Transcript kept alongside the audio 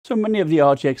So many of the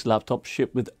RTX laptops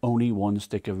ship with only one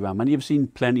stick of RAM, and you've seen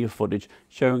plenty of footage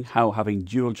showing how having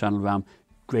dual channel RAM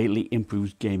greatly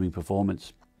improves gaming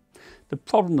performance. The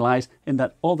problem lies in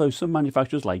that although some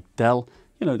manufacturers like Dell,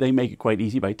 they make it quite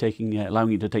easy by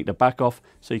allowing you to take the back off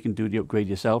so you can do the upgrade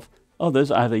yourself.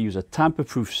 Others either use a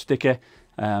tamper-proof sticker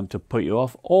to put you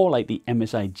off, or like the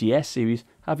MSI GS series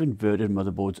have inverted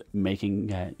motherboards,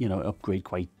 making upgrade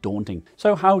quite daunting.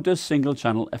 So how does single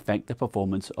channel affect the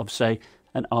performance of, say,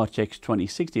 an RTX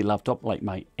 2060 laptop like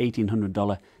my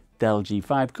 $1,800 Dell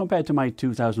G5 compared to my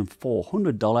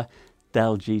 $2,400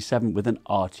 Dell G7 with an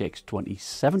RTX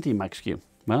 2070 Max-Q?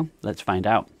 Well, let's find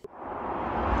out.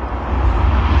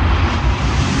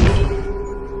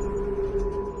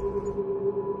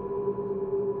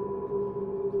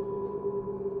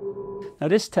 Now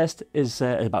this test is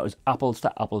about as apples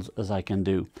to apples as I can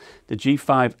do. The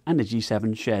G5 and the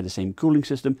G7 share the same cooling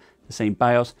system, the same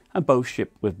BIOS, and both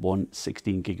ship with one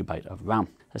 16GB of RAM.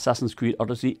 Assassin's Creed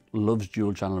Odyssey loves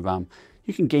dual channel RAM.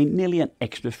 You can gain nearly an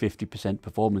extra 50%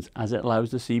 performance as it allows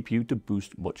the CPU to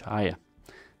boost much higher.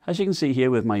 As you can see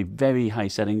here with my very high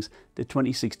settings, the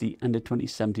 2060 and the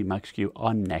 2070 Max-Q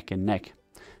are neck and neck.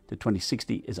 The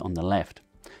 2060 is on the left.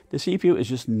 The CPU is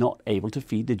just not able to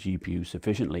feed the GPU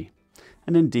sufficiently.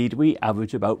 And indeed, we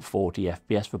average about 40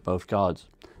 FPS for both cards,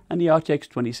 and the RTX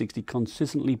 2060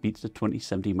 consistently beats the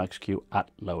 2070 Max-Q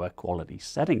at lower quality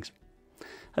settings.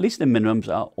 At least the minimums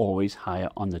are always higher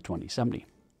on the 2070.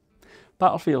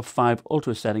 Battlefield 5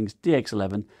 Ultra settings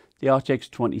DX11, the RTX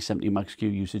 2070 Max-Q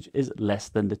usage is less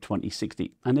than the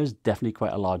 2060, and there's definitely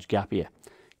quite a large gap here.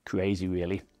 Crazy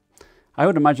really. I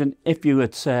would imagine if you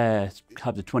would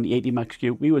have the 2080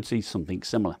 Max-Q, we would see something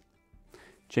similar.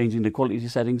 Changing the quality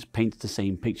settings paints the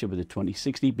same picture, with the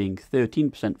 2060 being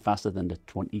 13% faster than the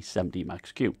 2070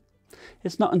 Max-Q.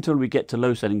 It's not until we get to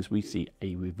low settings we see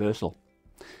a reversal.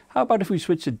 How about if we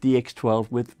switch to DX12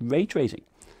 with ray tracing?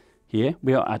 Here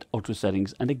we are at ultra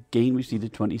settings, and again we see the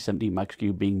 2070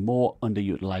 Max-Q being more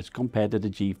underutilized compared to the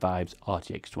G5's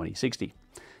RTX 2060.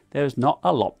 There is not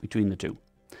a lot between the two.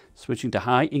 Switching to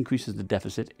high increases the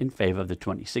deficit in favor of the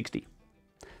 2060.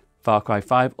 Far Cry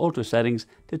 5 Ultra settings,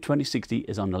 the 2060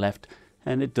 is on the left,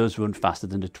 and it does run faster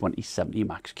than the 2070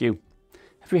 Max-Q.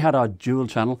 If we had our dual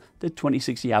channel, the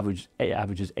 2060 averages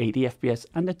 80 FPS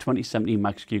and the 2070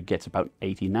 Max-Q gets about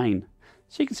 89.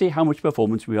 So you can see how much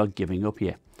performance we are giving up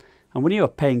here. And when you are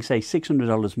paying, say,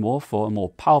 $600 more for a more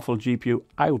powerful GPU,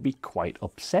 I would be quite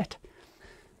upset.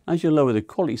 As you lower the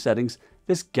quality settings,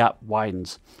 this gap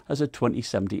widens as the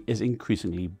 2070 is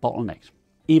increasingly bottlenecked.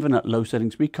 Even at low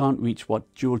settings, we can't reach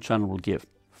what dual channel will give.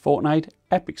 Fortnite,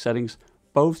 Epic settings,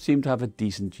 both seem to have a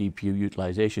decent GPU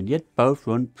utilization, yet both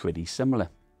run pretty similar.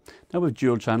 Now with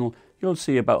dual channel, you'll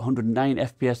see about 109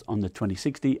 FPS on the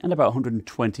 2060 and about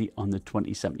 120 on the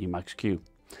 2070 Max-Q.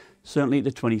 Certainly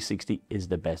the 2060 is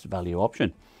the best value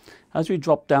option. As we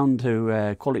drop down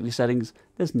to quality settings,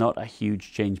 there's not a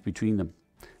huge change between them.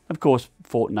 Of course,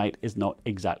 Fortnite is not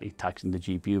exactly taxing the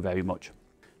GPU very much.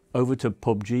 Over to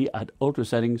PUBG at ultra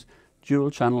settings, dual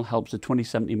channel helps the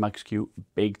 2070 Max-Q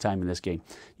big time in this game.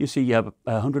 You see you have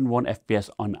 101 FPS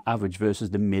on average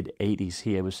versus the mid 80s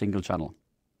here with single channel.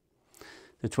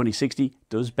 The 2060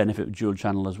 does benefit with dual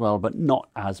channel as well, but not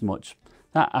as much.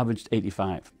 That averaged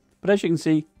 85. But as you can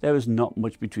see, there is not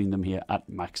much between them here at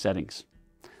max settings.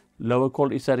 Lower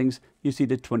quality settings, you see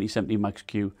the 2070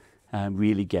 Max-Q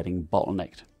really getting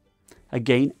bottlenecked.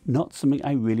 Again, not something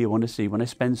I really want to see when I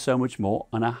spend so much more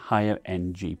on a higher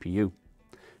end GPU.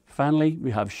 Finally,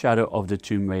 we have Shadow of the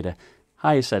Tomb Raider,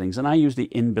 higher settings, and I use the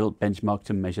inbuilt benchmark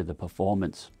to measure the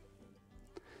performance.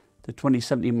 The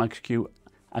 2070 Max-Q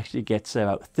actually gets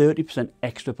about 30%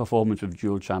 extra performance with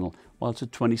dual channel, whilst the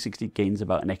 2060 gains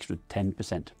about an extra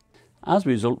 10%. As a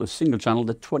result, with single channel,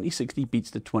 the 2060 beats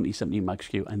the 2070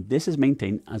 Max-Q, and this is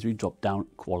maintained as we drop down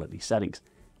quality settings.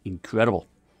 Incredible.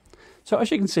 So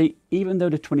as you can see, even though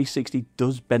the 2060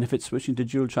 does benefit switching to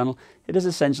dual channel, it is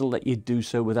essential that you do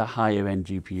so with a higher end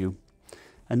GPU.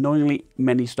 Annoyingly,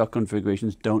 many stock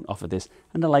configurations don't offer this,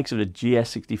 and the likes of the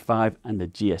GS65 and the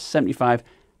GS75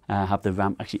 have the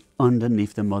RAM actually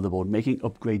underneath the motherboard, making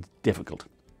upgrades difficult.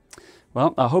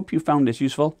 Well, I hope you found this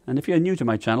useful, and if you're new to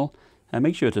my channel,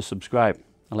 make sure to subscribe.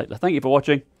 I'd like to thank you for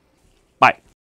watching,